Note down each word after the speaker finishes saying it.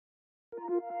Hey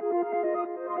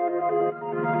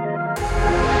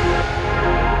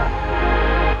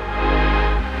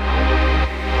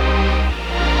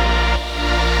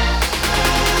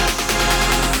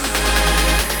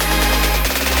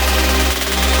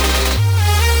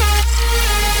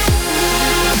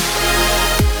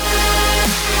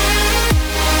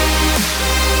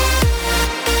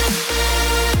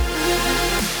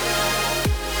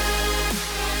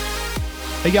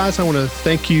guys, I want to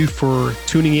thank you for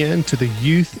tuning in to the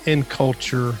Youth and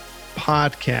Culture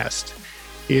podcast.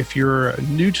 If you're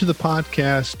new to the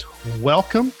podcast,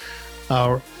 welcome.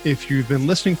 If you've been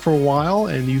listening for a while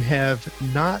and you have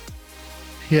not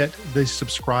hit the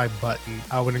subscribe button,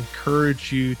 I would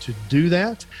encourage you to do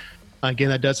that. Again,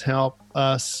 that does help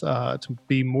us to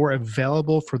be more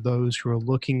available for those who are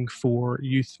looking for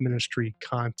youth ministry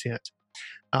content.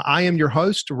 I am your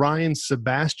host, Ryan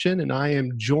Sebastian, and I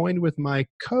am joined with my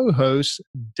co-host,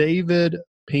 David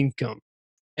Pinkham.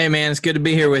 Hey, man, it's good to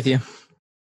be here with you.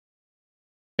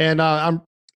 And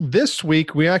this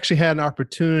week, we actually had an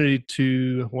opportunity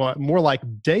to, well, more like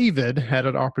David had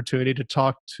an opportunity to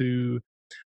talk to,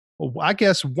 I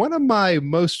guess, one of my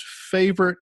most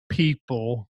favorite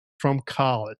people from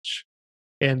college,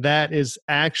 and that is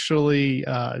actually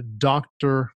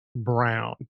Dr.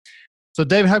 Brown. So,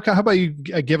 David, how about you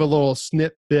give a little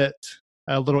snippet,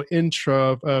 a little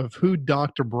intro of who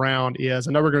Dr. Brown is?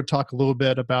 I know we're going to talk a little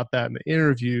bit about that in the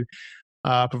interview,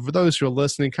 but for those who are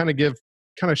listening, kind of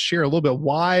share a little bit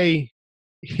why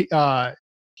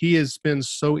he has been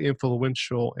so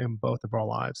influential in both of our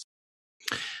lives.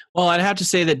 Well, I'd have to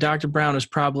say that Dr. Brown was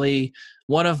probably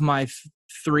one of my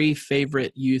three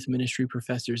favorite youth ministry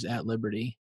professors at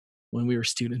Liberty when we were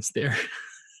students there.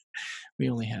 We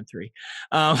only had three,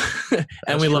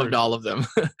 and we loved all of them.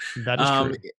 That is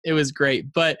true. It was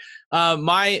great. But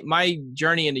my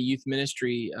journey into youth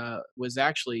ministry was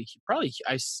actually probably,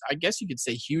 I guess you could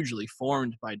say, hugely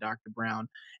formed by Dr. Brown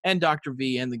and Dr.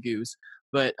 V and the Goose.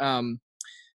 But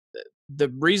the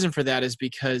reason for that is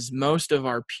because most of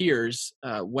our peers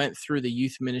went through the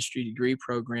youth ministry degree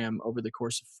program over the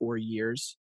course of 3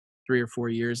 or 4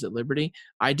 years at Liberty.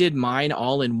 I did mine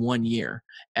all in 1 year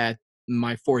at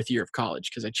my fourth year of college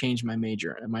because I changed my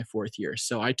major in my fourth year.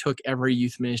 So I took every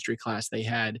youth ministry class they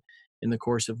had in the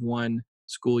course of one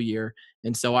school year.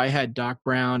 And so I had Doc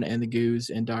Brown and the Goose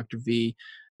and Dr. V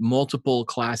multiple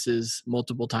classes,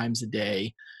 multiple times a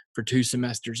day for 2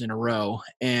 semesters in a row.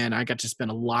 And I got to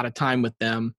spend a lot of time with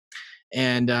them.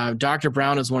 And Dr.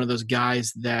 Brown is one of those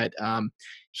guys that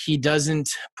he doesn't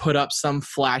put up some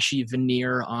flashy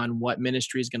veneer on what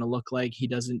ministry is going to look like. He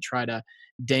doesn't try to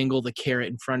dangle the carrot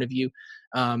in front of you.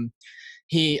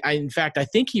 In fact, I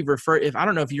think he referred, I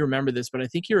don't know if you remember this, but I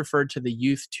think he referred to the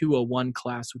Youth 201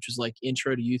 class, which was like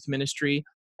Intro to Youth Ministry,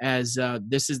 as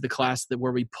this is the class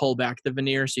where we pull back the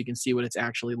veneer so you can see what it's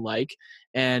actually like.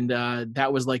 And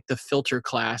that was like the filter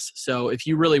class. So if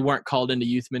you really weren't called into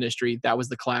youth ministry, that was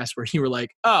the class where you were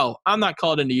like, oh, I'm not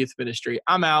called into youth ministry,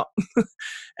 I'm out.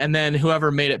 And then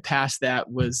whoever made it past that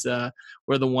were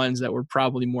the ones that were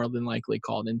probably more than likely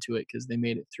called into it because they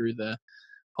made it through the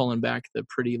pulling back the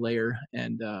pretty layer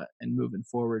and moving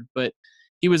forward. But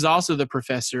he was also the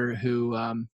professor who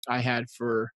I had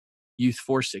for Youth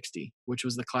 460, which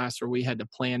was the class where we had to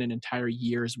plan an entire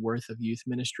year's worth of youth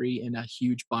ministry in a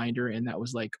huge binder, and that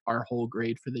was like our whole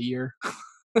grade for the year.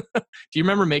 Do you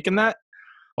remember making that?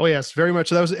 Oh yes, very much.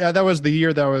 That was the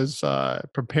year that I was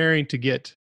preparing to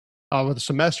get the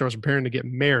semester. I was preparing to get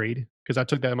married because I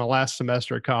took that in my last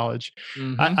semester of college.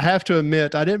 Mm-hmm. I have to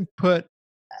admit, I didn't put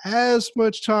as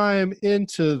much time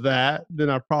into that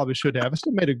than I probably should have. I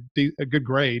still made a good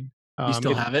grade. You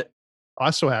still have it?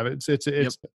 I still have it. It's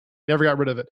Yep. Never got rid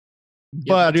of it.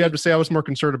 But I do have to say I was more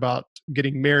concerned about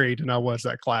getting married than I was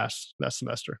that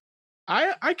semester.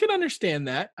 I can understand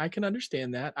that. I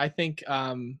think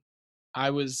I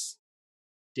was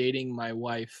dating my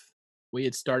wife. We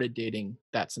had started dating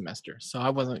that semester, so I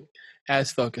wasn't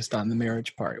as focused on the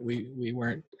marriage part. We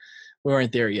weren't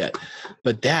there yet.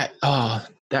 But that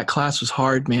class was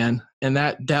hard, man, and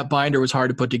that binder was hard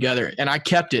to put together. And I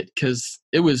kept it because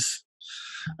I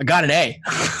got an A.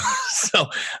 So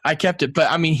I kept it. But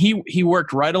I mean, he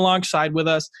worked right alongside with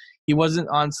us. He wasn't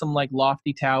on some like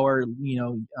lofty tower,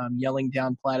 yelling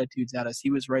down platitudes at us.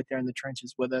 He was right there in the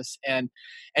trenches with us. And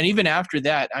even after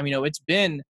that, I mean, it's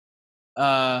been, we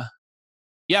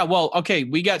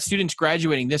got students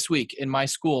graduating this week in my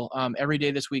school. Every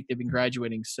day this week they've been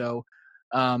graduating. So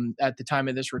at the time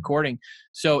of this recording,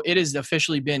 so it has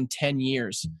officially been 10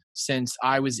 years since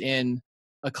I was in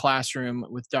a classroom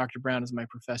with Dr. Brown as my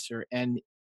professor. And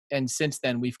since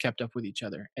then we've kept up with each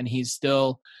other, and he's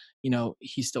still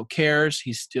he still cares.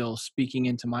 He's still speaking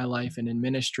into my life and in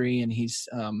ministry, and he's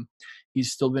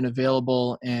still been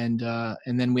available. And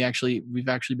then we've actually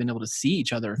been able to see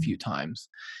each other a few times.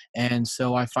 And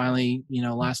so I finally,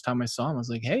 last time I saw him, I was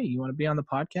like, "Hey, you want to be on the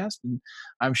podcast?" And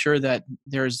I'm sure that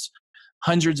there's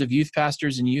hundreds of youth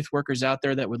pastors and youth workers out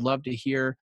there that would love to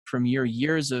hear from your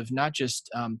years of not just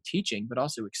teaching, but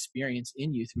also experience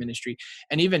in youth ministry.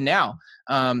 And even now,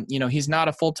 he's not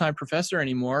a full-time professor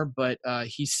anymore, but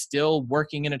he's still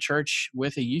working in a church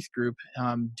with a youth group,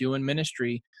 doing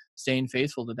ministry, staying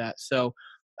faithful to that. So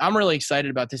I'm really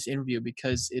excited about this interview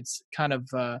because it's kind of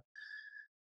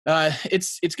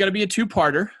it's going to be a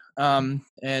two-parter.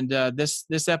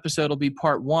 This episode will be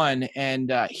part one,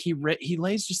 and he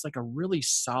lays just like a really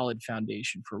solid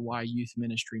foundation for why youth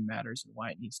ministry matters and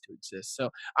why it needs to exist. So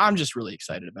I'm just really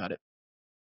excited about it.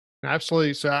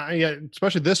 Absolutely. So, yeah,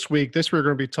 especially this week, we're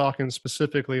going to be talking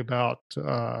specifically about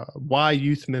why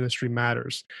youth ministry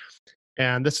matters.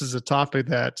 And this is a topic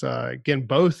that, again,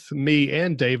 both me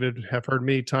and David have heard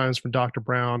many times from Dr.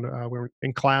 Brown. We're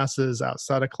in classes,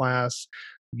 outside of class,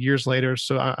 years later.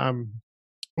 So I'm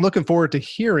looking forward to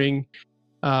hearing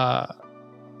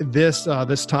this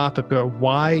topic.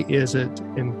 Why is it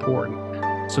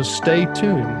important? So stay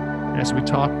tuned as we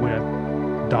talk with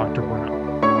Dr. Brown.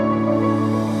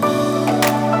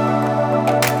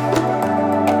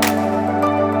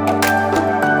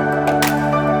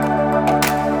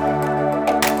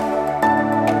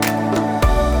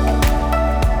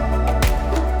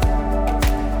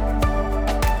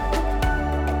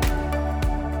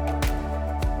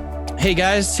 Hey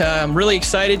guys, I'm really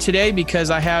excited today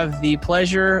because I have the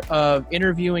pleasure of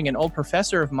interviewing an old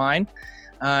professor of mine.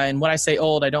 And when I say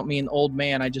old, I don't mean old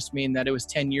man. I just mean that it was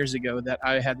 10 years ago that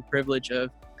I had the privilege of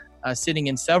sitting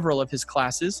in several of his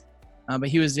classes. But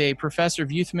he was a professor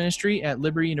of youth ministry at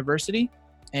Liberty University.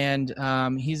 And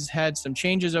he's had some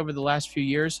changes over the last few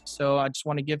years. So I just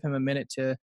want to give him a minute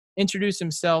to introduce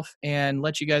himself and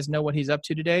let you guys know what he's up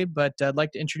to today. But I'd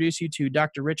like to introduce you to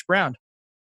Dr. Rich Brown.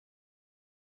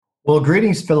 Well,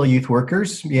 greetings, fellow youth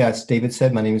workers. Yes, David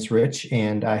said, my name is Rich,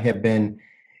 and I have been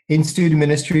in student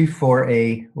ministry for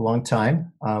a long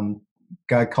time.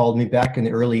 God called me back in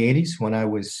the early 80s when I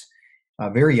was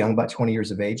very young, about 20 years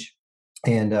of age,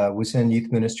 and was in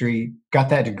youth ministry. Got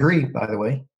that degree, by the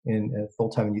way, in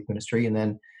full-time youth ministry, and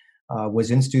then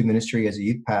was in student ministry as a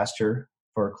youth pastor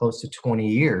for close to 20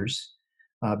 years.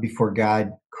 Before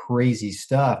God, crazy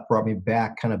stuff brought me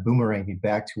back, kind of boomeranged me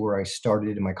back to where I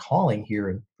started in my calling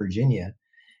here in Virginia.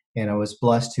 And I was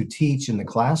blessed to teach in the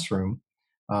classroom,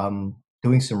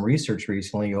 doing some research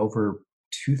recently, over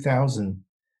 2,000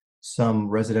 some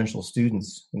residential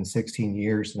students in 16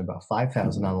 years and about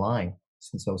 5,000 online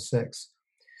since 2006.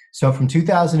 So from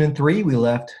 2003, we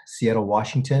left Seattle,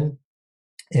 Washington,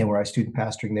 and where I was student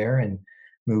pastoring there and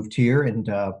moved here. And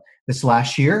this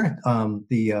last year,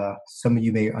 some of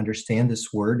you may understand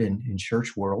this word in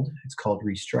church world. It's called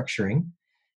restructuring,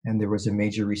 and there was a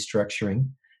major restructuring.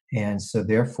 And so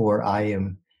therefore, I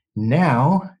am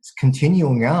now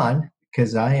continuing on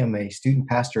because I am a student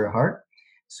pastor at heart.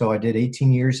 So I did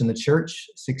 18 years in the church,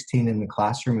 16 in the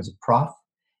classroom as a prof,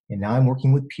 and now I'm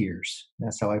working with peers.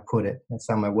 That's how I put it. That's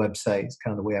on my website. It's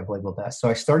kind of the way I've labeled that. So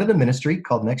I started a ministry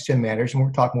called Next Gen Matters, and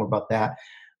we're talking more about that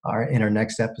in our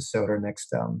next episode, our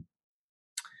next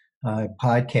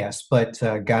podcast. But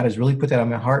God has really put that on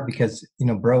my heart because,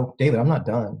 David, I'm not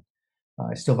done.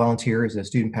 I still volunteer as a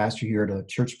student pastor here at a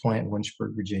church plant in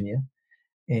Lynchburg, Virginia,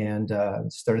 and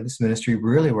started this ministry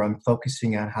really where I'm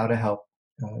focusing on how to help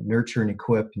nurture and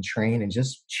equip and train and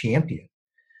just champion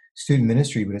student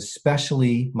ministry, but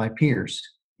especially my peers,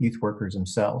 youth workers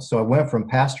themselves. So I went from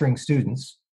pastoring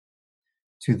students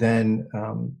to then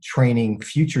training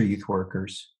future youth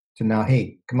workers to now,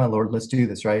 hey, come on, Lord, let's do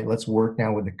this, right? Let's work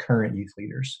now with the current youth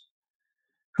leaders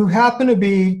who happen to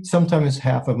be sometimes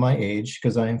half of my age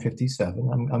because I am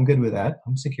 57. I'm good with that.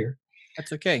 I'm secure.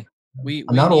 That's okay.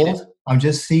 I'm not old. I'm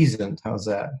just seasoned. How's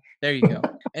that? There you go.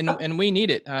 And we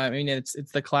need it. I mean, it's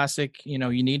the classic, you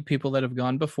need people that have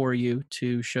gone before you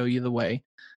to show you the way,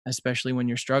 especially when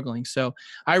you're struggling. So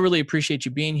I really appreciate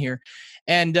you being here.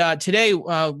 And today,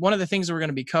 one of the things that we're going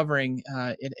to be covering,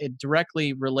 it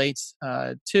directly relates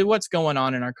to what's going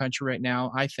on in our country right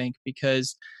now, I think,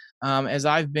 because as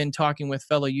I've been talking with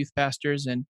fellow youth pastors,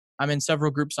 and I'm in several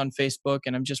groups on Facebook,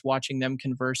 and I'm just watching them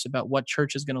converse about what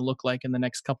church is going to look like in the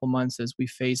next couple months as we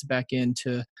phase back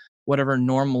into whatever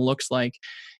normal looks like.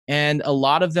 And a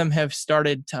lot of them have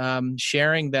started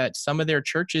sharing that some of their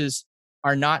churches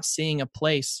are not seeing a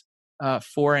place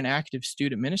for an active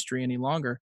student ministry any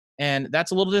longer. And that's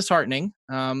a little disheartening.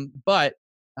 But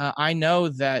I know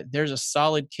that there's a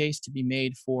solid case to be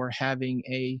made for having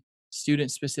a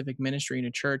student-specific ministry in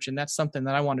a church, and that's something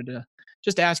that I wanted to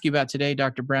just ask you about today,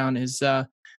 Dr. Brown. Is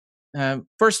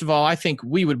first of all, I think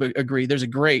we would agree there's a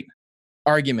great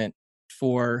argument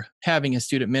for having a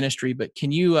student ministry, but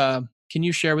can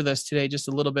you share with us today just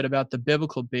a little bit about the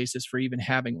biblical basis for even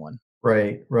having one?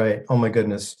 Right, right. Oh my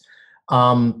goodness.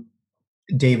 Um,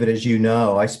 David, as you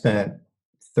know, I spent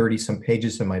 30 some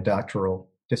pages in my doctoral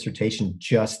dissertation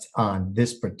just on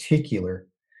this particular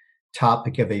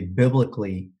topic of a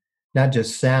biblically, not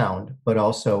just sound, but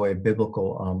also a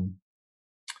biblical,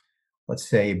 let's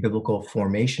say, biblical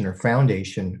formation or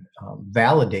foundation,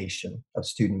 validation of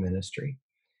student ministry.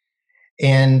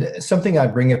 And something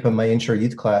I'd bring up in my intro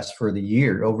youth class over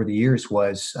the years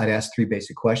was I'd ask three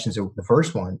basic questions. The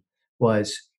first one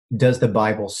was, does the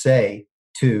Bible say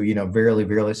to, verily,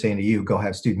 verily saying to you, go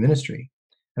have student ministry?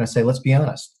 And I say, let's be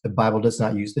honest, the Bible does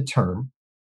not use the term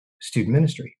student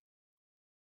ministry.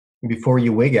 Before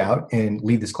you wig out and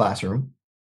leave this classroom,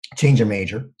 change your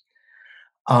major,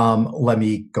 let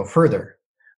me go further.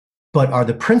 But are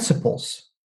the principles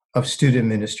of student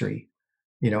ministry,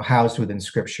 housed within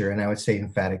Scripture? And I would say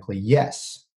emphatically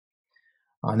yes.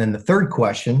 And then the third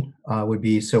question would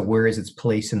be, so where is its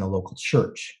place in the local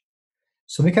church?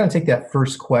 So let me kind of take that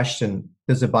first question.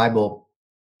 Does the Bible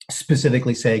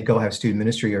specifically say, go have student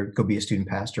ministry or go be a student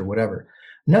pastor, whatever?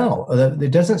 No,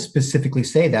 it doesn't specifically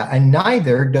say that. And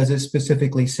neither does it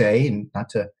specifically say, and not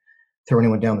to throw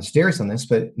anyone down the stairs on this,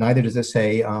 but neither does it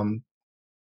say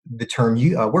the term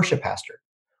worship pastor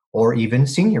or even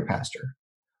senior pastor.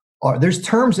 There's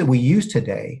terms that we use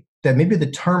today that maybe the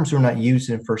terms were not used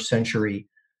in first century,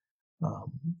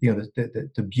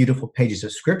 the beautiful pages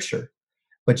of Scripture.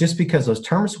 But just because those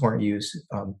terms weren't used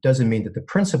doesn't mean that the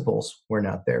principles were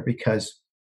not there, because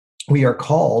we are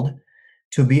called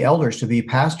to be elders, to be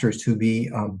pastors, to be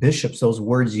bishops. Those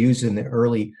words used in the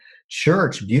early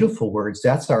church, beautiful words.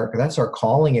 That's our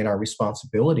calling and our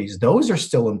responsibilities. Those are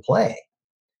still in play.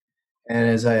 And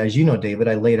as you know, David,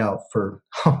 I laid out for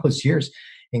all those years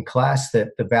in class that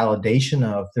the validation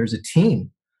of there's a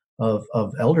team of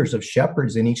elders, of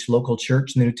shepherds in each local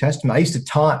church in the New Testament. I used to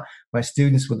taunt my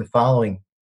students with the following: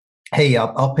 hey,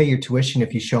 I'll pay your tuition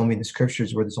if you show me the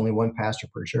Scriptures where there's only one pastor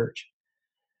per church.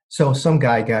 So some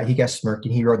guy got smirky,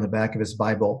 and he wrote in the back of his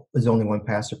Bible, there's only one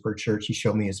pastor per church. He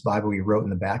showed me his Bible. He wrote in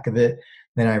the back of it.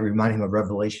 Then I reminded him of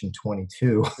Revelation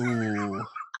 22. Ooh.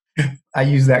 I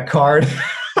used that card.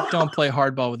 Don't play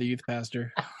hardball with a youth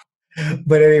pastor.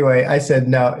 But anyway, I said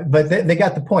no. But they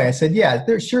got the point. I said, yeah,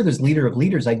 there's leader of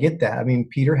leaders. I get that. I mean,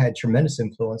 Peter had tremendous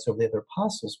influence over the other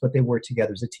apostles, but they worked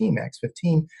together as a team. Acts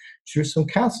 15, Jerusalem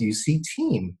Council, you see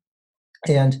team.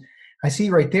 And I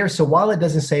see right there. So while it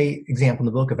doesn't say, example, in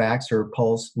the book of Acts or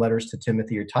Paul's letters to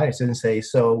Timothy or Titus, it doesn't say,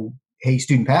 so, hey,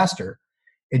 student pastor,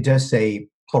 it does say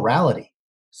plurality.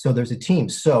 So there's a team.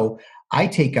 So I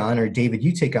take on, or David,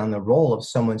 you take on the role of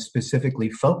someone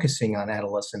specifically focusing on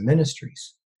adolescent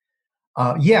ministries.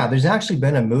 There's actually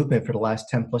been a movement for the last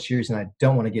 10 plus years, and I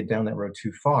don't want to get down that road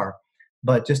too far,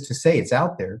 but just to say it's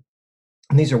out there.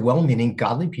 And these are well-meaning,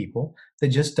 godly people that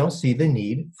just don't see the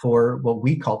need for what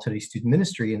we call today student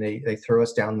ministry, and they throw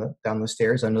us down the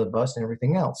stairs, under the bus, and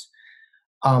everything else.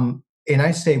 And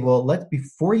I say, well,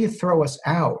 before you throw us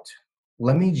out,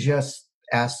 let me just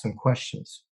ask some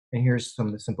questions. And here's some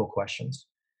of the simple questions.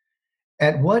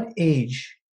 At what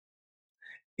age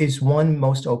is one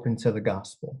most open to the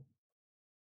gospel?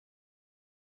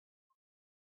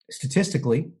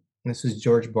 Statistically, and this is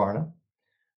George Barna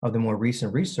of the more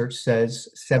recent research, says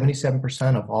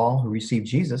 77% of all who receive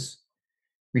Jesus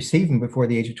receive him before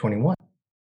the age of 21.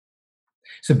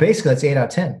 So basically, that's 8 out of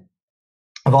 10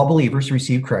 of all believers who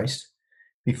receive Christ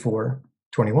before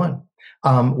 21.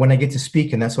 When I get to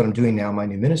speak, and that's what I'm doing now in my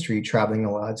new ministry, traveling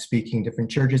a lot, speaking different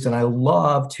churches, and I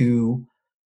love to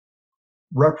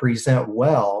represent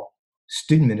well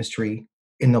student ministry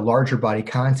in the larger body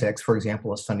context, for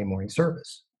example, a Sunday morning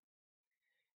service.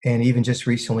 And even just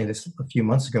recently, a few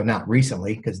months ago, not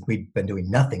recently, because we've been doing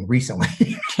nothing recently.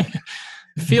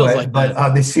 Feels like that.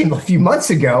 But this seemed a few months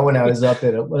ago when I was up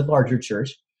at a larger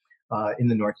church in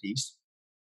the Northeast.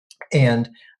 And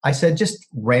I said, just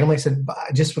randomly,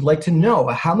 I just would like to know,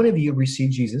 how many of you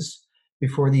received Jesus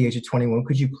before the age of 21?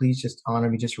 Could you please just honor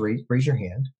me, just raise your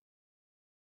hand?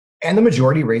 And the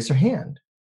majority raised their hand.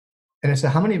 And I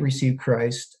said, how many received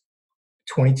Christ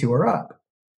 22 or up?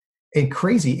 And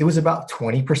crazy, it was about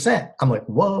 20%. I'm like,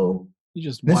 whoa. You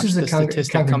just this is the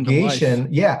a congregation.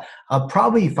 Yeah,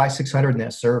 probably 500-600 in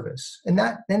that service. And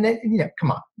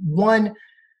come on,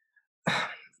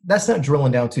 that's not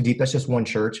drilling down too deep. That's just one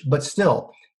church. But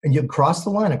still, and you cross the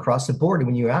line, across the board. And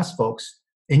when you ask folks,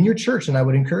 in your church, and I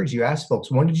would encourage you, ask folks,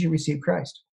 when did you receive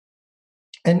Christ?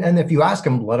 And if you ask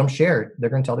them, let them share it. They're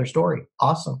going to tell their story.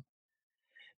 Awesome.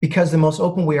 Because the most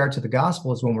open we are to the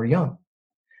gospel is when we're young.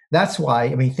 That's why,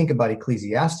 I mean, think about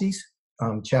Ecclesiastes,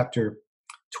 chapter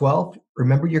 12.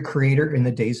 Remember your Creator in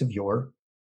the days of your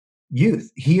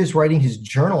youth. He is writing his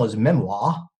journal, his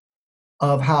memoir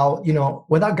of how,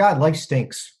 without God, life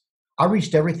stinks. I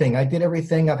reached everything. I did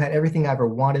everything. I've had everything I ever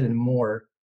wanted and more.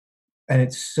 And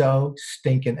it's so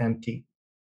stinking empty.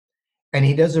 And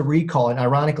he does a recall. And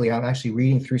ironically, I'm actually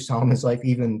reading through Solomon's life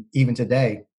even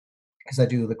today, because I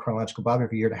do the chronological Bible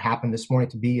every year. To happen this morning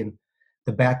to be in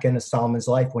the back end of Solomon's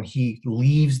life when he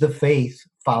leaves the faith,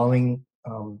 following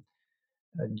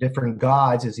different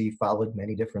gods as he followed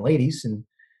many different ladies,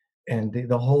 and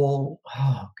the whole,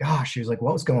 oh gosh, he was like,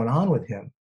 what was going on with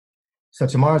him? So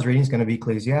tomorrow's reading is going to be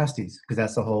Ecclesiastes, because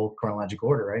that's the whole chronological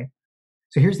order, right?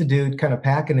 So here's the dude kind of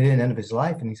packing it in end of his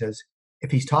life, and he says, if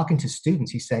he's talking to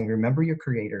students, he's saying, remember your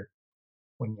Creator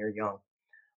when you're young.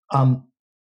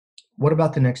 What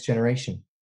about the next generation?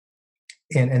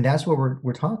 And that's what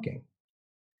we're talking.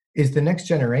 Is the next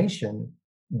generation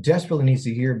desperately needs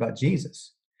to hear about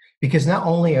Jesus, because not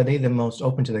only are they the most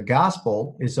open to the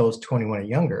gospel, is those 21 and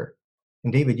younger.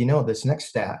 And David, this next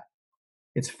stat,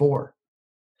 it's 4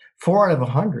 out of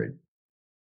 100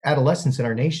 adolescents in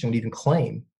our nation would even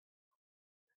claim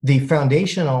the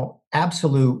foundational,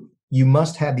 absolute, you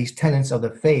must have these tenets of the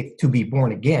faith to be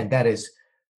born again. That is,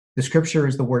 the scripture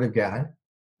is the word of God.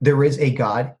 There is a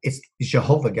God. It's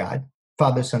Jehovah God,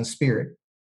 Father, Son, Spirit.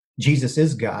 Jesus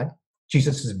is God.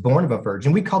 Jesus is born of a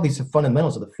virgin. We call these the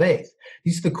fundamentals of the faith.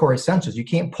 These are the core essentials. You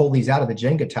can't pull these out of the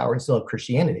Jenga tower and still have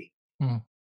Christianity.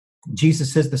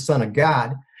 Jesus is the Son of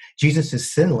God. Jesus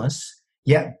is sinless,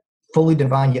 yet fully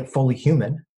divine, yet fully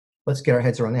human. Let's get our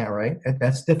heads around that, right?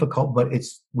 That's difficult, but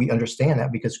we understand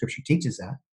that because Scripture teaches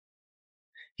that.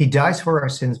 He dies for our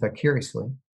sins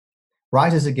vicariously,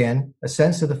 rises again,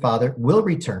 ascends to the Father, will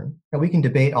return. Now, we can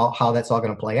debate how that's all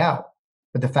going to play out,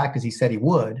 but the fact is he said he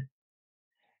would.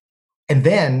 And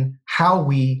then how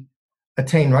we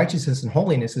attain righteousness and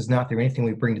holiness is not through anything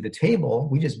we bring to the table.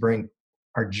 We just bring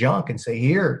our junk and say,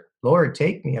 here, Lord,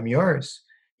 take me, I'm yours.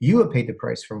 You have paid the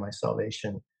price for my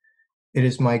salvation. It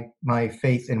is my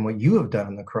faith in what you have done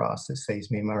on the cross that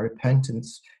saves me, my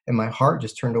repentance, and my heart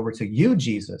just turned over to you,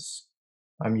 Jesus.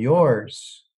 I'm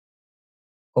yours.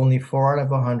 Only 4 out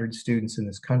of 100 students in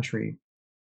this country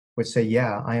would say,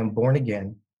 yeah, I am born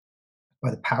again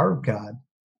by the power of God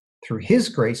through his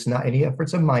grace, not any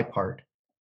efforts on my part.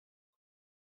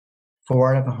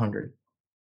 4 out of 100.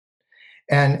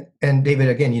 And David,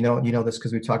 again, you know this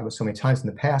because we've talked about so many times in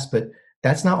the past, but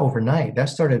that's not overnight. That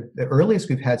started, the earliest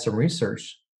we've had some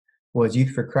research was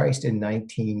Youth for Christ in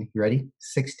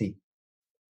 60.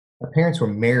 Our parents were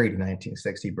married in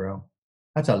 1960, bro.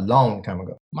 That's a long time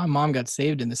ago. My mom got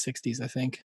saved in the 60s, I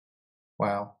think.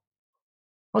 Wow.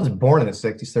 I was born in the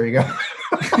 60s. There you go.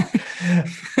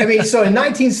 I mean, so in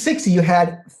 1960, you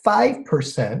had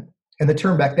 5%, and the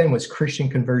term back then was Christian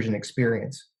Conversion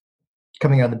Experience,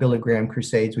 coming out of the Billy Graham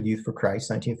Crusades with Youth for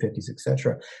Christ, 1950s,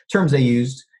 etc. Terms they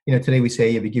used. Today we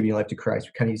say, if you give your life to Christ,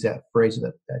 we kind of use that phrase,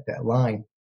 that line.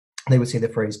 They would say the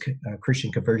phrase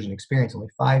Christian Conversion Experience, only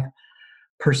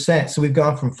 5%. So we've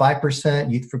gone from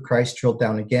 5%, Youth for Christ drilled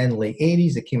down again, late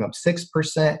 80s, it came up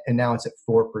 6%, and now it's at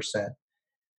 4%.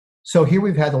 So here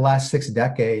we've had the last 6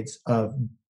 decades of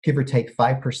give or take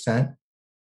 5%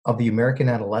 of the American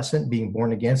adolescent being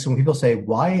born again. So when people say,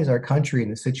 why is our country in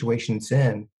the situation it's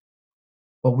in?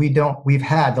 Well, we've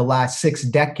had the last 6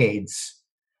 decades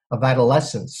of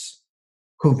adolescents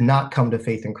who've not come to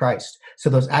faith in Christ. So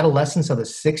those adolescents of the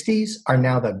 60s are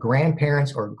now the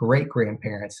grandparents or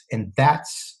great-grandparents, and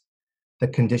that's the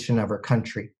condition of our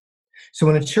country. So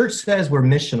when a church says we're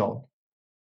missional,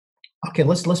 okay,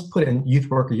 let's put it in youth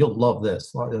worker, you'll love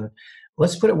this.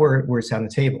 Let's put it where it's on the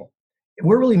table.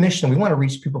 We're really missional. We want to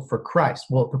reach people for Christ.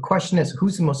 Well, the question is,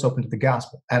 who's the most open to the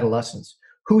gospel? Adolescents.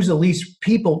 Who's the least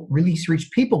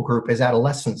reached people group as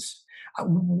adolescents?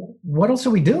 What else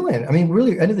are we doing? I mean,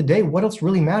 really, at the end of the day, what else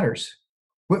really matters?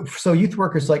 So youth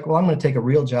workers like, well, I'm going to take a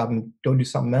real job and go do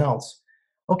something else.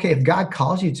 Okay, if God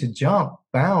calls you to jump,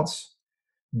 bounce,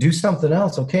 do something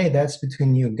else, okay, that's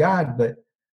between you and God. But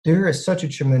there is such a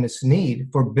tremendous need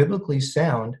for biblically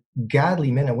sound,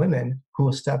 godly men and women who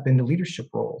will step into leadership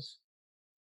roles.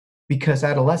 Because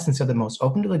adolescents are the most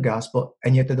open to the gospel,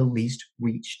 and yet they're the least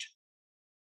reached.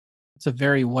 It's a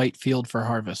very white field for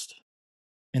harvest.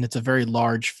 And it's a very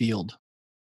large field.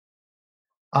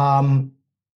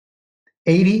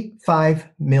 85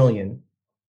 million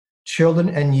children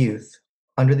and youth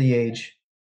under the age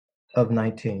of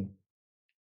 19.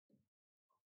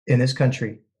 in this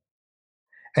country.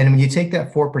 And when you take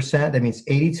that 4%, that means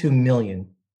 82 million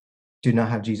do not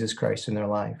have Jesus Christ in their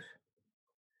life.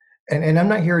 And I'm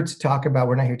not here to talk about,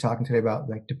 we're not here talking today about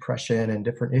like depression and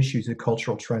different issues, the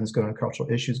cultural trends going on, cultural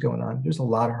issues going on. There's a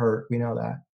lot of hurt. We know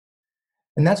that.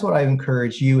 And that's what I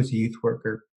encourage you as a youth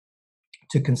worker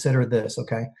to consider this,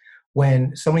 okay?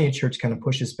 When someone in your church kind of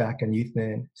pushes back on youth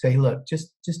men, say, look,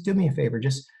 just do me a favor.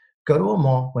 Just go to a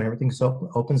mall when everything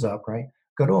opens up, right?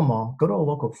 Go to a mall, go to a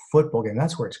local football game.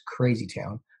 That's where it's crazy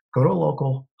town. Go to a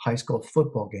local high school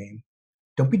football game.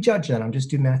 Don't be judged on them. Just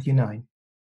do Matthew 9.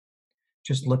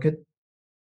 Just look at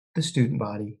the student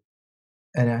body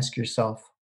and ask yourself,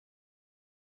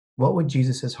 what would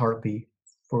Jesus' heart be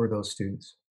for those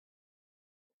students?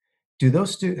 Did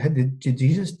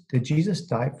Jesus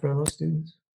die for those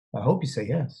students? I hope you say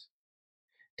yes.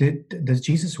 Does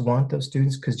Jesus want those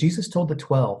students? Because Jesus told the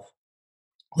 12,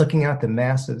 looking at the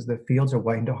masses, the fields are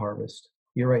white to harvest.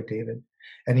 You're right, David.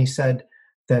 And he said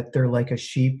that they're like a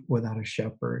sheep without a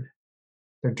shepherd.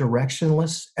 They're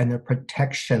directionless and they're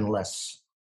protectionless.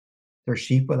 They're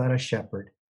sheep without a shepherd.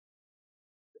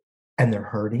 And they're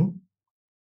hurting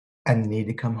and need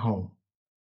to come home.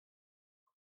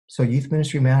 So youth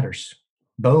ministry matters.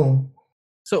 Boom.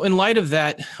 So in light of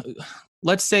that,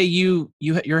 let's say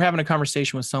you're having a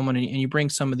conversation with someone and you bring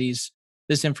some of this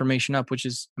information up, which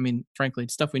is, I mean, frankly,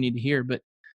 it's stuff we need to hear. But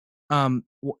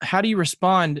how do you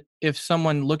respond if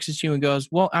someone looks at you and goes,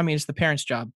 well, I mean, it's the parents'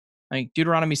 job. Like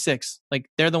Deuteronomy 6, like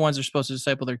they're the ones that are supposed to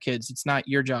disciple their kids. It's not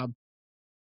your job.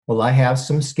 Well, I have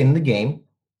some skin in the game.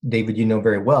 David, you know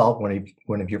very well,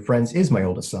 one of your friends is my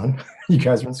oldest son. You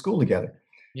guys were in school together.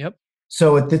 Yep.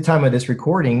 So at the time of this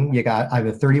recording, I have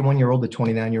a 31-year-old, a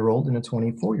 29-year-old, and a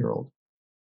 24-year-old.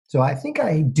 So I think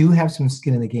I do have some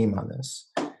skin in the game on this.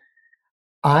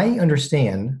 I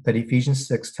understand that Ephesians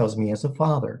 6 tells me as a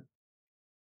father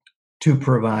to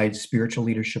provide spiritual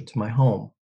leadership to my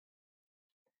home.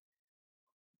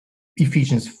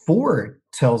 Ephesians 4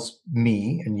 tells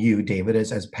me and you, David,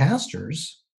 as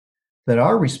pastors, that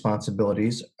our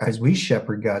responsibilities as we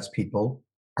shepherd God's people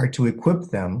are to equip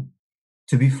them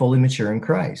to be fully mature in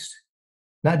Christ,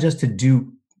 not just to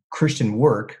do Christian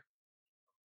work.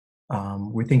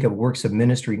 We think of works of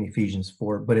ministry in Ephesians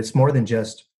 4, but it's more than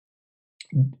just,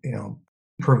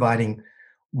 providing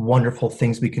wonderful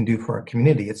things we can do for our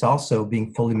community. It's also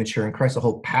being fully mature in Christ. The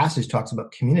whole passage talks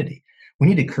about community. We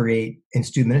need to create in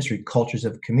student ministry cultures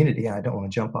of community. I don't want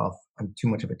to jump off on too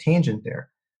much of a tangent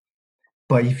there,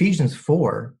 but Ephesians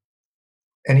 4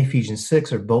 and Ephesians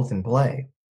 6 are both in play.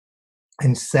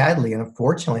 And sadly, and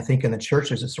unfortunately, I think in the church,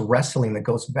 there's this wrestling that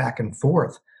goes back and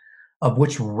forth of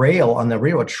which rail on the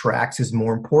railroad tracks is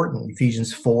more important.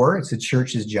 Ephesians 4, it's the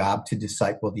church's job to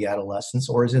disciple the adolescents,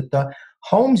 or is it the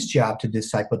home's job to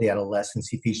disciple the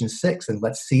adolescents? Ephesians 6, and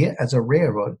let's see it as a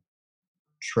railroad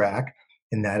track,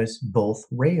 and that is both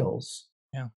rails.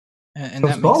 Yeah, and so that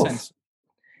makes both sense.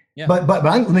 Yeah. But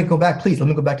let me go back, please. Let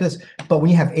me go back to this. But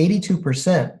when you have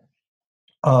 82%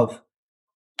 of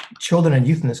children and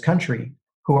youth in this country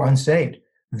who are unsaved,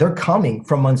 they're coming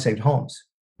from unsaved homes.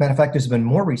 Matter of fact, there's been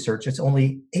more research. It's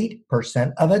only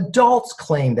 8% of adults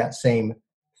claim that same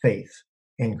faith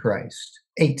in Christ.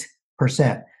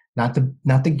 8%, not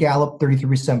the Gallup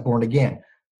 33% born again.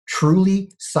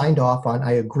 Truly signed off on,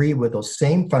 I agree with those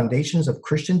same foundations of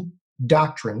Christian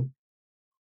doctrine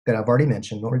that I've already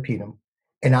mentioned, don't repeat them.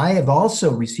 And I have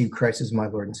also received Christ as my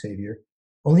Lord and Savior.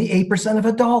 Only 8% of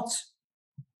adults.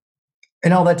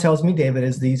 And all that tells me, David,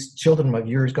 is these children of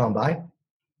years gone by,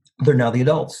 they're now the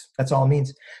adults. That's all it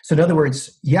means. So in other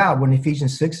words, yeah, when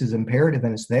Ephesians 6 is imperative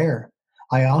and it's there,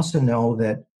 I also know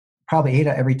that probably 8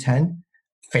 out of every 10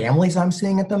 families I'm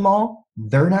seeing at the mall,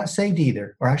 they're not saved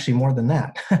either, or actually more than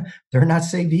that. They're not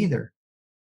saved either.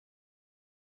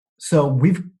 So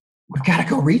we've got to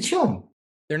go reach them.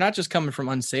 They're not just coming from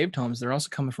unsaved homes, they're also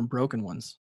coming from broken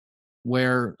ones.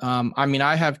 Where,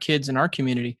 I have kids in our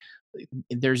community.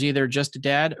 There's either just a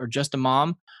dad or just a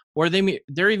mom, or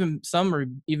some are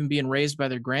even being raised by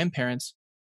their grandparents.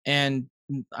 And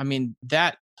I mean,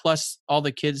 that plus all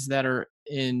the kids that are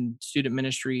in student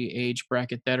ministry age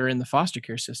bracket that are in the foster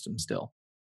care system still.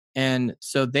 And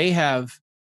so they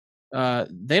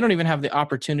don't even have the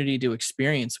opportunity to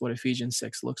experience what Ephesians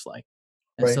 6 looks like.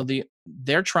 And right. So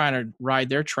they're trying to ride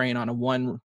their train on a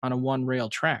one rail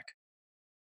track.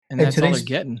 And that's all they're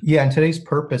getting. Yeah. And today's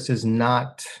purpose is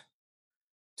not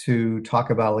to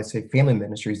talk about, let's say, family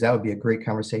ministries. That would be a great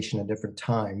conversation at a different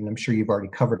time. And I'm sure you've already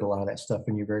covered a lot of that stuff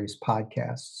in your various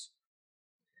podcasts.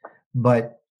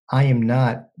 But I am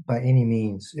not by any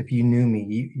means, if you knew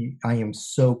me, I am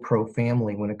so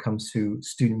pro-family when it comes to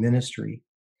student ministry.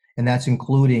 And that's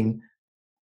including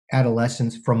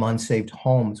adolescents from unsaved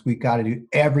homes. We've got to do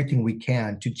everything we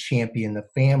can to champion the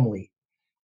family.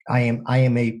 And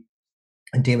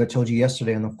David told you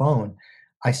yesterday on the phone,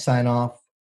 I sign off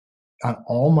on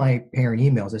all my parent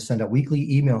emails. I send out weekly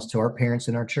emails to our parents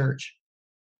in our church,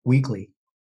 weekly.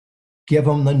 Give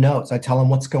them the notes. I tell them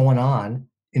what's going on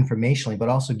informationally, but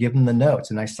also give them the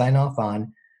notes. And I sign off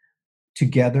on,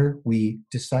 together we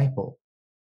disciple.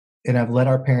 And I've let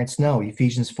our parents know,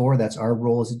 Ephesians 4, that's our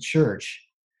role as a church.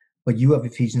 But you have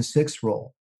Ephesians 6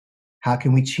 role. How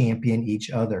can we champion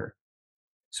each other?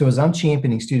 So as I'm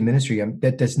championing student ministry,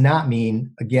 that does not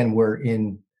mean, again, we're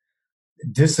in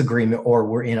disagreement or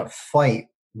we're in a fight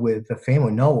with the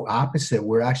family. No, opposite.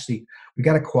 We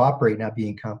got to cooperate, not be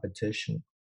in competition.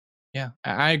 Yeah,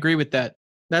 I agree with that.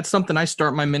 That's something I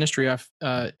start my ministry off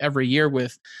every year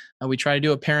with. We try to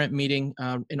do a parent meeting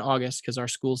in August because our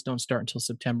schools don't start until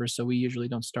September. So we usually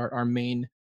don't start our main,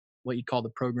 what you call the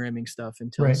programming stuff,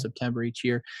 until September each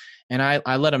year. And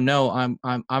I let them know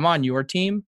I'm on your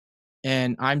team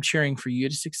and I'm cheering for you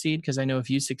to succeed, because I know if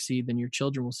you succeed, then your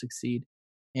children will succeed.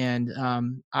 And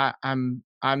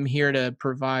I'm here to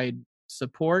provide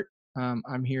support.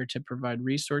 I'm here to provide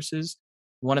resources.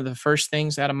 One of the first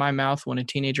things out of my mouth when a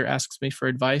teenager asks me for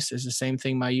advice is the same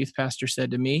thing my youth pastor said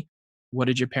to me. What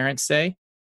did your parents say?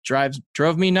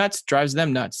 Drove me nuts, drives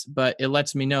them nuts. But it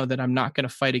lets me know that I'm not going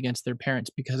to fight against their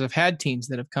parents, because I've had teens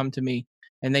that have come to me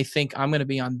and they think I'm going to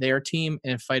be on their team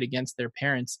and fight against their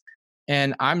parents.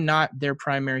 And I'm not their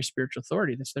primary spiritual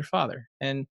authority. That's their father.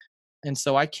 And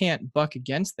so I can't buck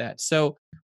against that. So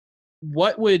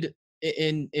what would,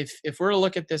 if we're to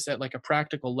look at this at like a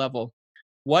practical level,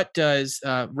 what does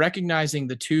recognizing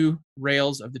the two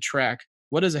rails of the track,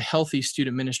 what does a healthy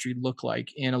student ministry look like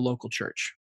in a local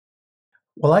church?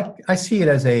 Well, I see it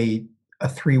as a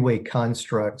three-way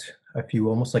construct, if you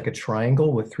will, almost like a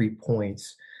triangle with 3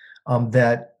 points,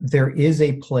 that there is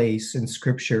a place in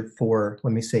Scripture for,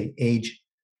 let me say,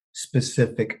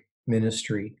 age-specific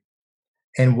ministry.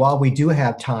 And while we do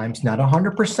have times, not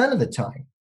 100% of the time,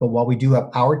 but while we do have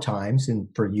our times, and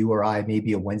for you or I,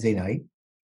 maybe a Wednesday night,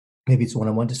 maybe it's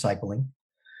one-on-one discipling,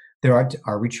 there are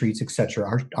our retreats, etc.,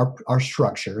 our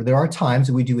structure. There are times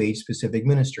that we do age-specific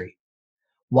ministry.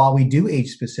 While we do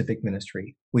age-specific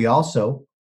ministry, we also,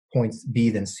 points B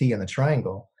then C on the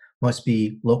triangle, must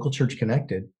be local church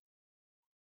connected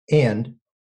and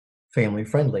family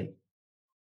friendly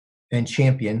and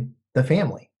champion the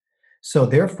family. So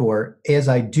therefore, as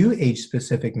I do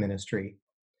age-specific ministry,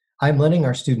 I'm letting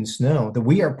our students know that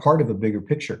we are part of a bigger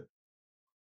picture.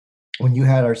 When you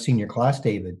had our senior class,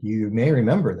 David, you may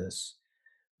remember this,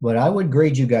 but I would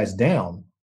grade you guys down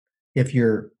if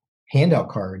your handout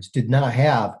cards did not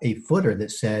have a footer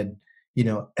that said,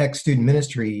 X student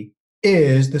ministry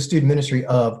is the student ministry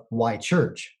of Y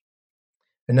church.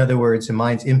 In other words, in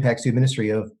mine's impact student ministry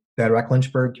of Bedrock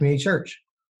Lynchburg Community Church.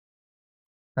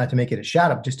 Not to make it a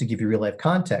shout out, just to give you real life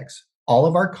context. All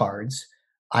of our cards,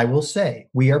 I will say,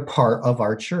 we are part of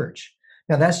our church.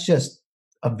 Now that's just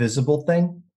a visible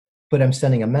thing, but I'm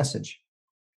sending a message.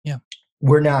 Yeah.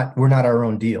 We're not our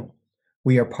own deal.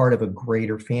 We are part of a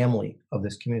greater family of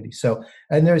this community. So,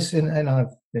 and I've,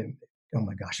 oh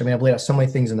my gosh, I've laid out so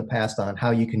many things in the past on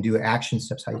how you can do action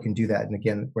steps, how you can do that. And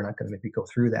again, we're not going to maybe go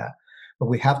through that, but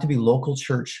we have to be local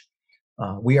church.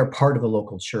 We are part of a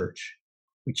local church.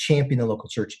 We champion the local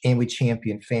church and we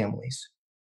champion families,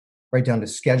 right down to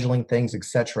scheduling things,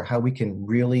 etc. How we can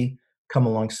really come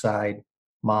alongside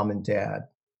mom and dad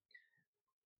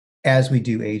as we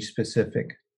do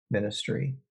age-specific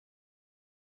ministry.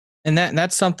 And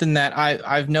that's something that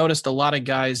I've noticed a lot of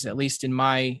guys, at least in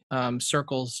my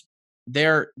circles,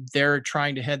 they're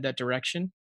trying to head that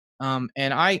direction. And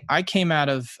I came out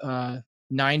of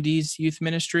 90s youth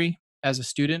ministry as a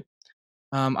student.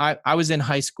 I was in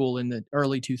high school in the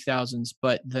early 2000s,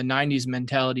 but the 90s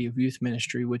mentality of youth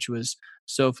ministry, which was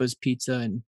sofas, pizza,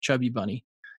 and Chubby Bunny,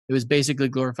 it was basically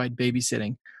glorified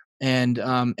babysitting.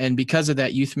 And because of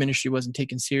that, youth ministry wasn't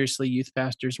taken seriously. Youth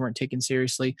pastors weren't taken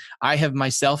seriously. I have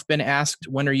myself been asked,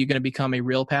 when are you going to become a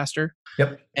real pastor?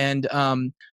 Yep. And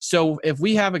so if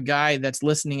we have a guy that's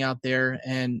listening out there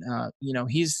and,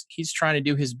 he's trying to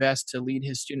do his best to lead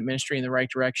his student ministry in the right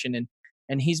direction,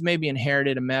 and he's maybe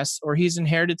inherited a mess, or he's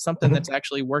inherited something that's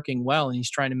actually working well and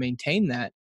he's trying to maintain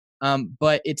that.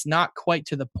 But it's not quite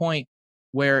to the point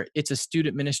where it's a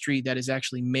student ministry that is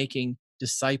actually making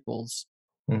disciples.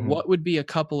 Mm-hmm. What would be a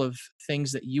couple of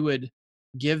things that you would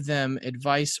give them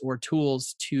advice or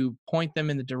tools to point them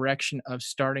in the direction of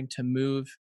starting to move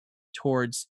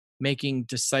towards making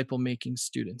disciple-making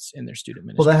students in their student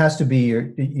ministry? Well, that has to be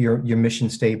your mission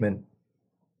statement.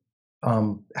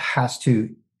 Has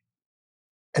to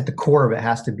at the core of it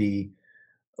has to be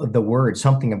the word,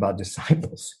 something about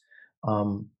disciples.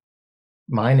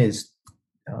 Mine is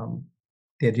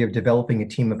the idea of developing a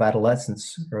team of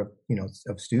adolescents or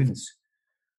of students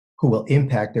who will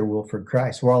impact their Wilford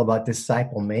Christ. We're all about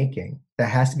disciple making.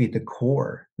 That has to be at the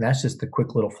core. And that's just the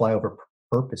quick little flyover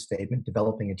purpose statement,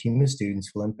 developing a team of students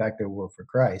who will impact their Wilford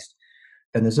Christ.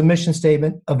 Then there's a mission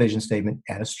statement, a vision statement,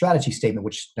 and a strategy statement,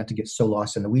 which not to get so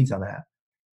lost in the weeds on that.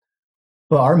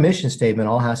 But our mission statement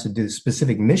all has to do, the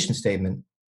specific mission statement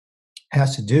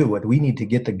has to do with we need to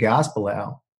get the gospel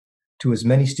out to as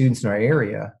many students in our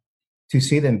area to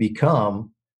see them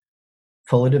become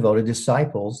fully devoted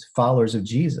disciples, followers of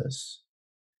Jesus.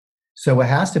 So it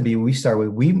has to be, we start with,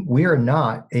 we are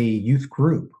not a youth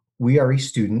group. We are a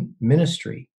student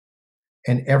ministry.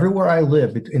 And everywhere I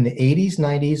live, in the 80s,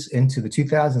 90s, into the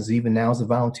 2000s, even now as a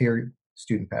volunteer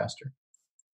student pastor,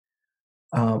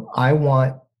 I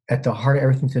want at the heart of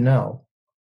everything to know,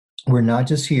 we're not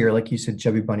just here, like you said,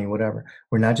 Chubby Bunny, whatever.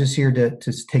 We're not just here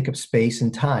to take up space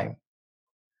and time.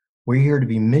 We're here to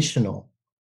be missional.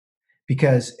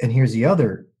 Because, and here's the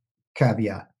other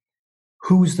caveat,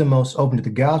 who's the most open to the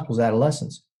gospel is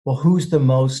adolescents. Well, who's the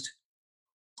most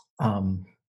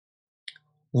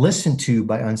listened to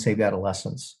by unsaved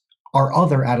adolescents? Are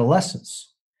other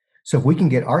adolescents. So if we can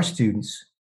get our students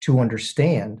to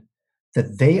understand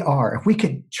that they are, if we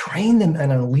could train them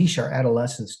and unleash our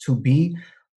adolescents to be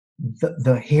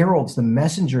the heralds, the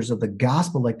messengers of the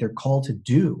gospel like they're called to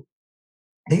do,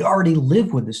 they already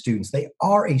live with the students. They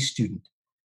are a student.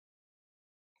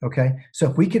 Okay, so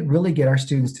if we could really get our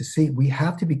students to see, we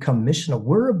have to become missional.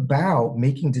 We're about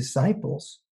making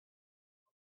disciples.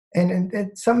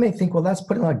 And some may think, well, that's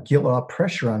putting a lot of guilt, a lot of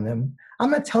pressure on them.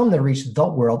 I'm not telling them to reach the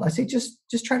adult world. I say, just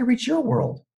try to reach your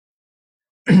world.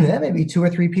 That may be 2 or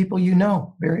 3 people you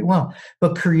know very well.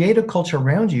 But create a culture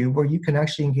around you where you can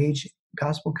actually engage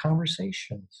gospel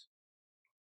conversations.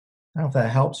 I don't know if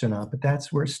that helps or not, but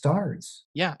that's where it starts.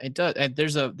 Yeah, it does. And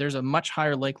there's a much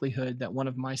higher likelihood that one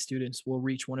of my students will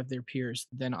reach one of their peers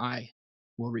than I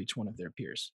will reach one of their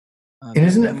peers. And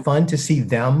isn't it fun to see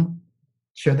them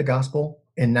share the gospel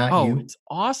and not you? Oh, it's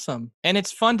awesome. And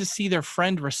it's fun to see their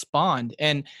friend respond.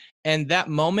 And that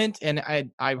moment, and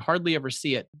I hardly ever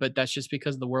see it, but that's just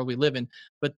because of the world we live in.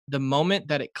 But the moment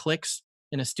that it clicks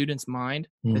in a student's mind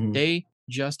that they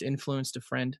just influenced a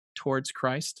friend towards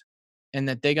Christ, and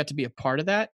that they got to be a part of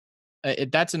that,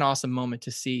 that's an awesome moment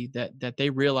to see that they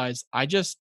realize I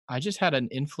just had an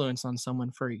influence on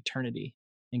someone for eternity,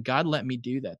 and God let me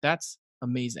do that. That's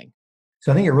amazing.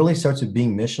 So I think it really starts with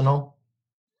being missional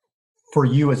for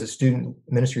you as a student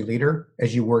ministry leader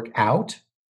as you work out.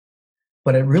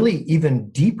 But it really even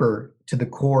deeper to the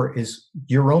core is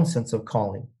your own sense of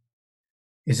calling.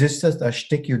 Is this just a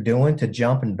shtick you're doing to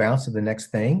jump and bounce to the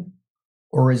next thing?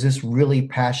 Or is this really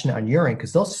passionate on your end?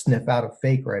 Because they'll sniff out a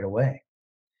fake right away.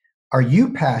 Are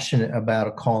you passionate about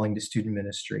a calling to student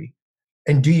ministry?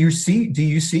 And do you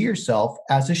see yourself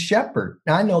as a shepherd?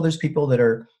 Now, I know there's people that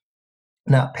are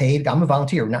not paid. I'm a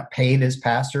volunteer, not paid as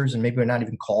pastors, and maybe we're not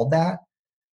even called that.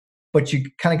 But you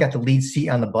kind of got the lead seat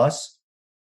on the bus.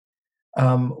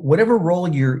 Whatever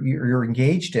role you're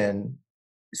engaged in,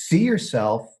 see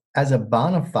yourself as a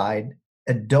bona fide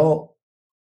adult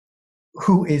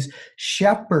who is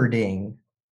shepherding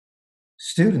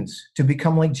students to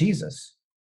become like Jesus.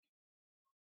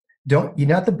 You're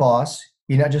not the boss.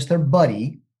 You're not just their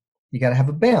buddy. You got to have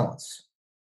a balance,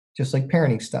 just like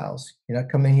parenting styles. You're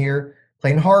not coming here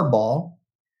playing hardball,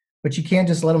 but you can't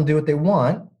just let them do what they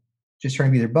want, just trying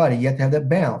to be their buddy. You have to have that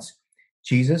balance.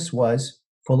 Jesus was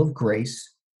full of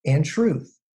grace and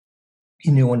truth. He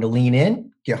knew when to lean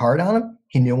in, get hard on him.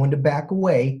 He knew when to back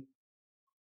away.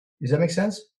 Does that make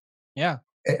sense? Yeah.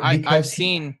 I've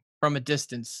seen from a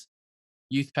distance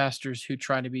youth pastors who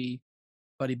try to be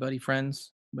buddy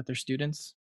friends with their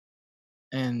students,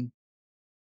 and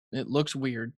it looks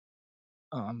weird.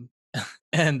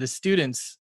 And the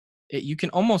students, you can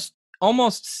almost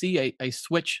see a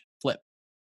switch flip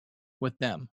with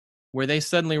them, where they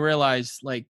suddenly realize,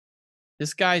 like,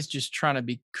 this guy's just trying to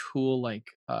be cool like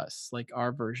us, like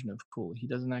our version of cool. He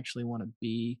doesn't actually want to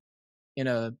be in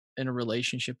a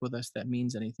relationship with us that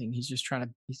means anything. He's just trying to,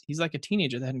 he's like a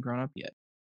teenager that hadn't grown up yet.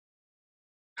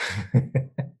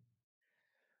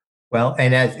 Well,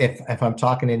 and as if I'm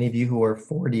talking to any of you who are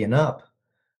 40 and up,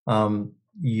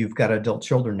 you've got adult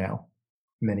children now,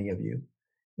 many of you.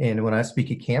 And when I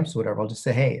speak at camps or whatever, I'll just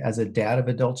say, hey, as a dad of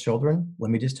adult children, let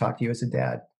me just talk to you as a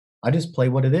dad. I just play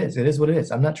what it is. It is what it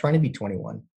is. I'm not trying to be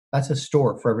 21. That's a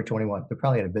store, Forever 21. They're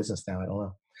probably out of business now. I don't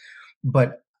know.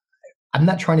 But I'm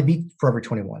not trying to be Forever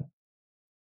 21.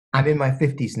 I'm in my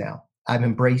 50s now. I've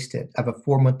embraced it. I have a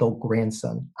 4-month-old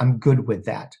grandson. I'm good with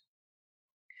that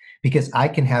because I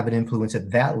can have an influence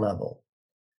at that level.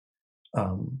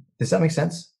 Does that make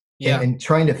sense? Yeah. And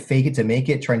trying to fake it to make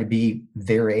it, trying to be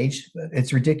their age,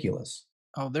 it's ridiculous.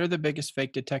 Oh, they're the biggest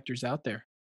fake detectors out there.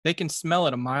 They can smell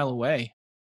it a mile away.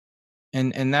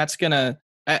 And that's gonna,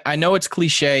 I know it's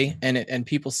cliche and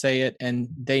people say it and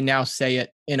they now say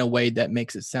it in a way that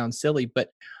makes it sound silly, but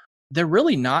they're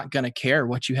really not going to care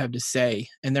what you have to say.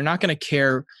 And they're not going to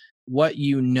care what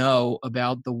you know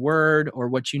about the word or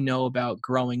what you know about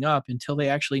growing up until they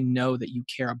actually know that you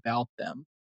care about them.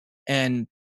 And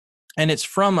it's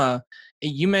from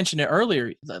you mentioned it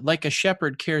earlier, like a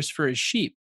shepherd cares for his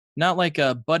sheep, not like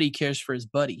a buddy cares for his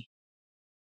buddy.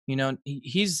 You know,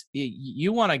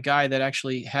 you want a guy that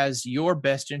actually has your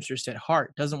best interest at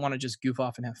heart, doesn't want to just goof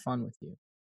off and have fun with you.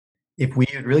 If we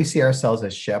really see ourselves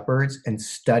as shepherds and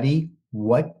study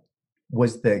what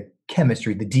was the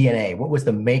chemistry, the DNA, what was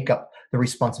the makeup, the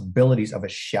responsibilities of a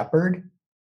shepherd,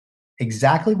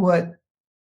 exactly what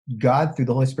God through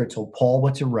the Holy Spirit told Paul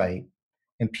what to write,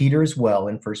 and Peter as well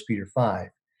in 1 Peter 5,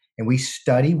 and we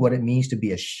study what it means to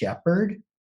be a shepherd,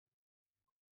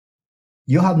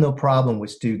 you'll have no problem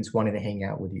with students wanting to hang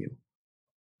out with you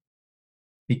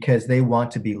because they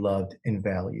want to be loved and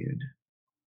valued.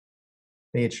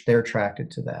 They're attracted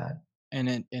to that.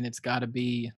 And it's got to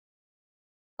be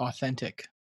authentic.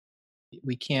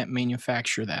 We can't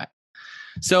manufacture that.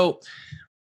 So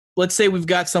let's say we've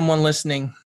got someone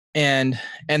listening and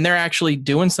they're actually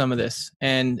doing some of this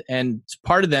and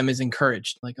part of them is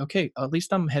encouraged, like, okay, at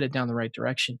least I'm headed down the right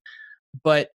direction.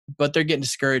 But they're getting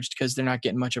discouraged because they're not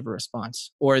getting much of a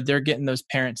response, or they're getting those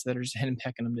parents that are just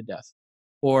henpecking them to death,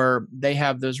 or they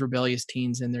have those rebellious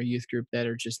teens in their youth group that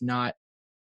are just not,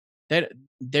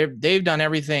 they've done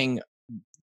everything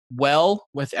well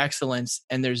with excellence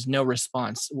and there's no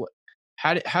response.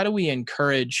 How do we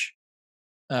encourage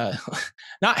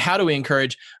not how do we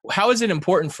encourage, how is it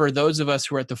important for those of us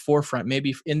who are at the forefront,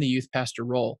 maybe in the youth pastor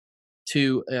role,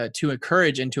 to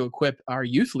encourage and to equip our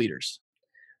youth leaders?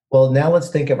 Well, now let's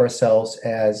think of ourselves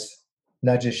as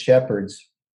not just shepherds.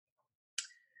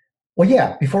 Well,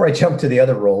 yeah, before I jump to the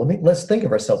other role, let's think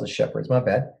of ourselves as shepherds. My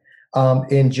bad.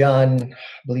 In John,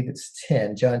 I believe it's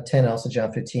 10, John 10, also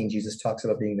John 15, Jesus talks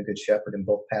about being the good shepherd in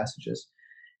both passages.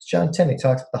 It's John 10, he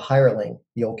talks about the hireling,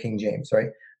 the old King James, right?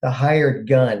 The hired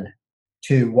gun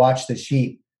to watch the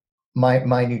sheep.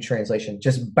 My new translation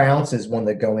just bounces when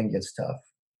the going gets tough.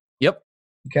 Yep.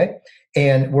 Okay.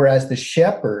 And whereas the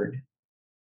shepherd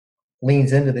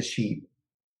leans into the sheep,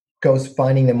 goes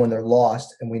finding them when they're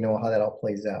lost, and we know how that all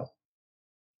plays out.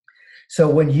 So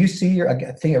when you see I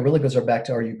think it really goes back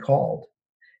to, are you called?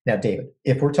 Now, David,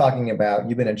 if we're talking about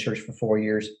you've been in church for 4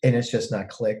 years and it's just not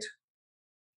clicked,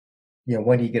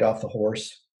 when do you get off the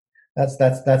horse?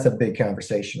 That's a big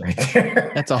conversation right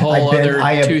there. That's a whole other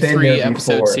 2-3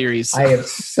 episode series. I have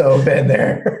so been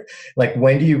there. Like,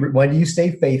 when do you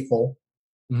stay faithful?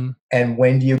 Mm-hmm. And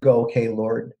when do you go, okay,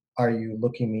 Lord, are you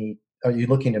looking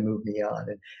to move me on?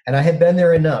 And I have been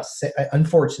there enough,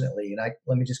 unfortunately. And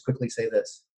let me just quickly say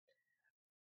this.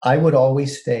 I would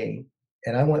always stay,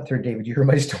 and I went through, David, you heard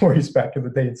my stories back in the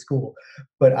day in school,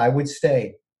 but I would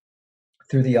stay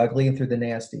through the ugly and through the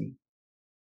nasty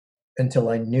until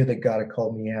I knew that God had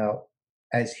called me out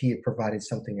as he had provided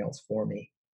something else for me,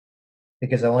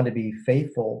 because I wanted to be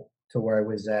faithful to where I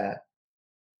was at.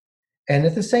 And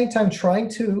at the same time, trying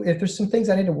to, if there's some things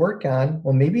I need to work on,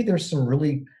 well, maybe there's some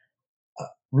really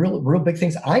real big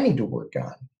things I need to work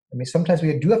on. I mean, sometimes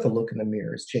we do have to look in the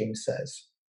mirror, as James says.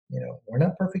 We're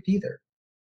not perfect either.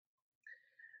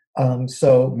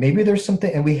 So maybe there's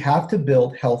something, and we have to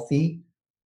build healthy,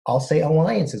 I'll say,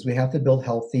 alliances. We have to build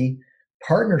healthy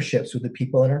partnerships with the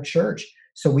people in our church.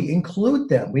 So we include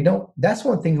them. That's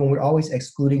one thing when we're always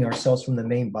excluding ourselves from the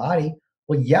main body.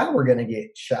 Well, yeah, we're going to get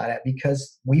shot at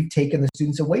because we've taken the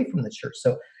students away from the church.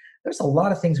 So there's a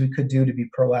lot of things we could do to be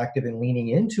proactive in leaning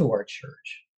into our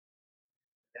church.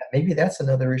 Maybe that's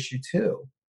another issue too.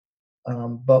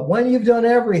 But when you've done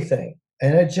everything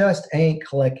and it just ain't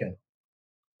clicking,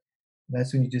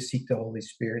 that's when you just seek the Holy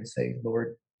Spirit and say,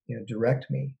 Lord,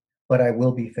 direct me, but I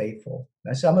will be faithful.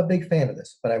 I'm a big fan of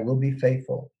this, but I will be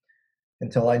faithful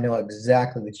until I know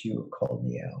exactly that you have called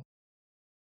me out.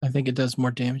 I think it does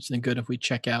more damage than good if we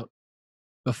check out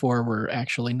before we're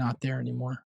actually not there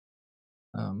anymore.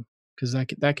 Because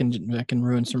that can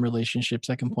ruin some relationships.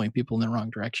 That can point people in the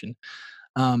wrong direction.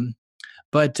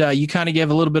 But you kind of gave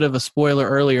a little bit of a spoiler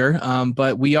earlier,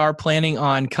 but we are planning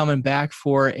on coming back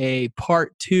for a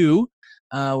part 2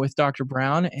 with Dr.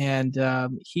 Brown, and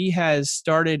he has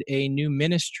started a new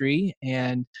ministry,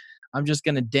 and I'm just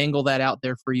going to dangle that out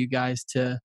there for you guys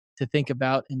to think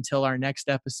about until our next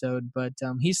episode. But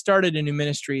he started a new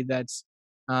ministry that's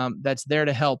there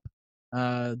to help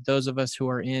those of us who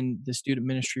are in the student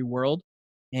ministry world.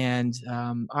 And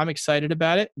I'm excited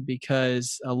about it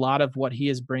because a lot of what he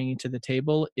is bringing to the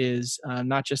table is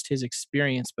not just his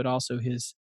experience, but also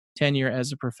his tenure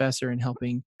as a professor and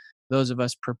helping those of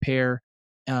us prepare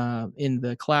in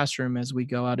the classroom as we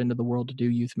go out into the world to do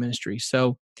youth ministry.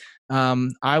 So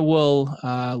I will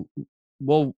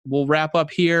we'll wrap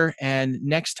up here, and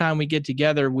next time we get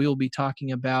together, we will be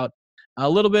talking about a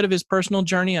little bit of his personal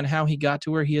journey on how he got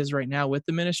to where he is right now with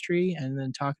the ministry, and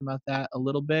then talking about that a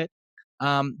little bit.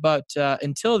 But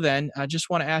until then, I just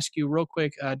want to ask you real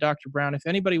quick, Dr. Brown, if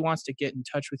anybody wants to get in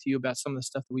touch with you about some of the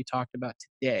stuff that we talked about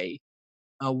today,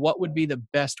 what would be the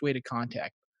best way to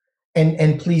contact?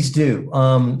 And please do.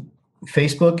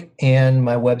 Facebook and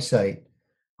my website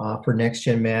for Next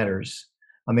Gen Matters.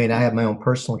 I mean, I have my own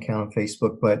personal account on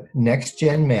Facebook, but Next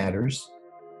Gen Matters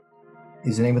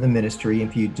is the name of the ministry.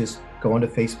 If you just go onto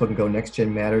Facebook and go Next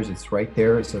Gen Matters, it's right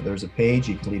there. So there's a page.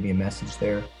 You can leave me a message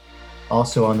there.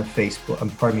 Also on the Facebook, on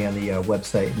the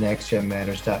website,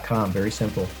 nextgenmatters.com. Very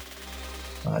simple.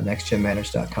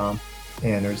 Nextgenmatters.com.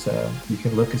 And there's you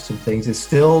can look at some things. It's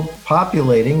still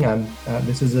populating.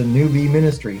 This is a newbie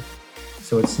ministry,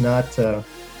 so it's not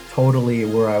totally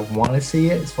where I want to see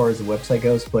it as far as the website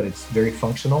goes, but it's very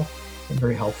functional and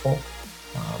very helpful.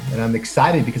 And I'm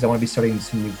excited because I want to be starting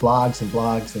some new vlogs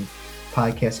and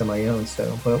podcasts on my own.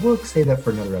 So, but we'll save that for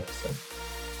another episode.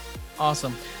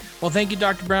 Awesome. Well, thank you,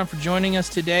 Dr. Brown, for joining us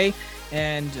today,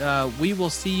 and we will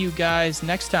see you guys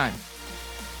next time.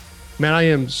 Man, I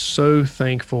am so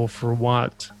thankful for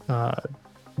what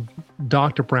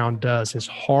Dr. Brown does, his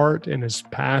heart and his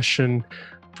passion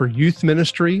for youth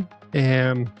ministry,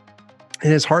 and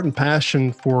his heart and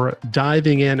passion for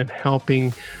diving in and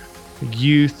helping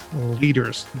youth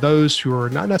leaders, those who are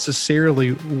not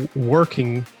necessarily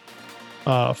working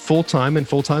full-time in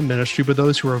full-time ministry, but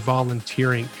those who are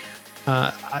volunteering.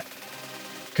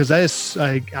 Because that is,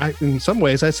 in some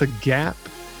ways, that's a gap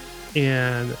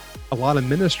in a lot of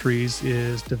ministries,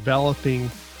 is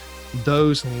developing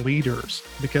those leaders,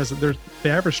 because the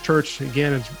average church,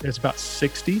 again, is about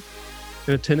 60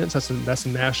 in attendance. That's a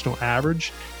national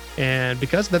average. And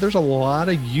because of that, there's a lot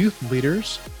of youth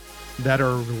leaders that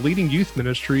are leading youth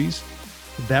ministries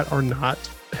that are not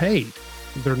paid.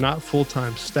 They're not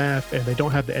full-time staff, and they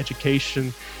don't have the education,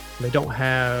 and they don't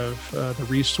have the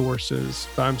resources.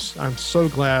 But I'm so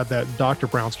glad that Dr.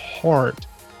 Brown's heart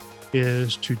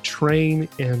is to train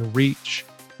and reach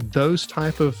those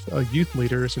type of youth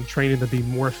leaders and training them to be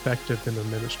more effective in their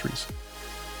ministries.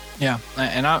 Yeah,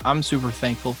 and I'm super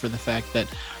thankful for the fact that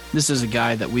this is a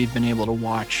guy that we've been able to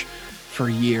watch for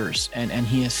years, and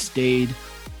he has stayed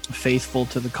faithful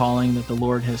to the calling that the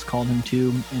Lord has called him to,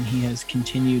 and he has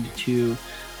continued to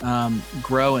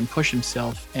grow and push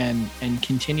himself and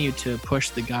continue to push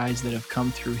the guys that have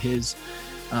come through his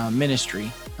ministry.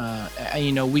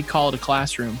 We call it a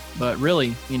classroom, but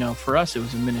really, for us, it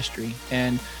was a ministry.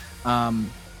 And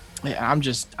I'm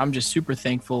just super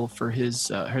thankful for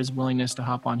his willingness to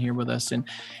hop on here with us, and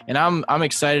I'm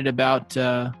excited about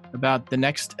the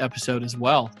next episode as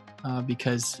well,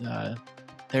 because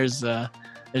there's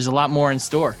a lot more in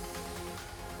store.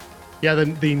 Yeah,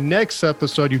 the next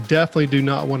episode you definitely do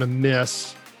not want to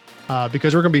miss,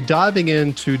 because we're going to be diving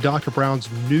into Dr. Brown's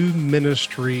new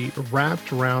ministry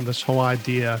wrapped around this whole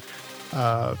idea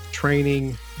of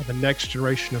training the next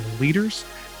generation of leaders,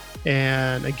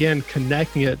 and again,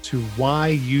 connecting it to why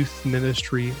youth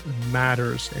ministry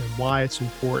matters and why it's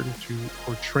important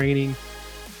for training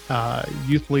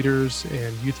youth leaders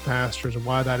and youth pastors, and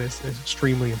why that is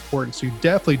extremely important. So you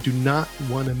definitely do not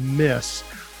want to miss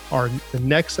the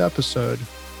next episode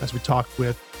as we talk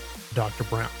with Dr.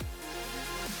 Brown.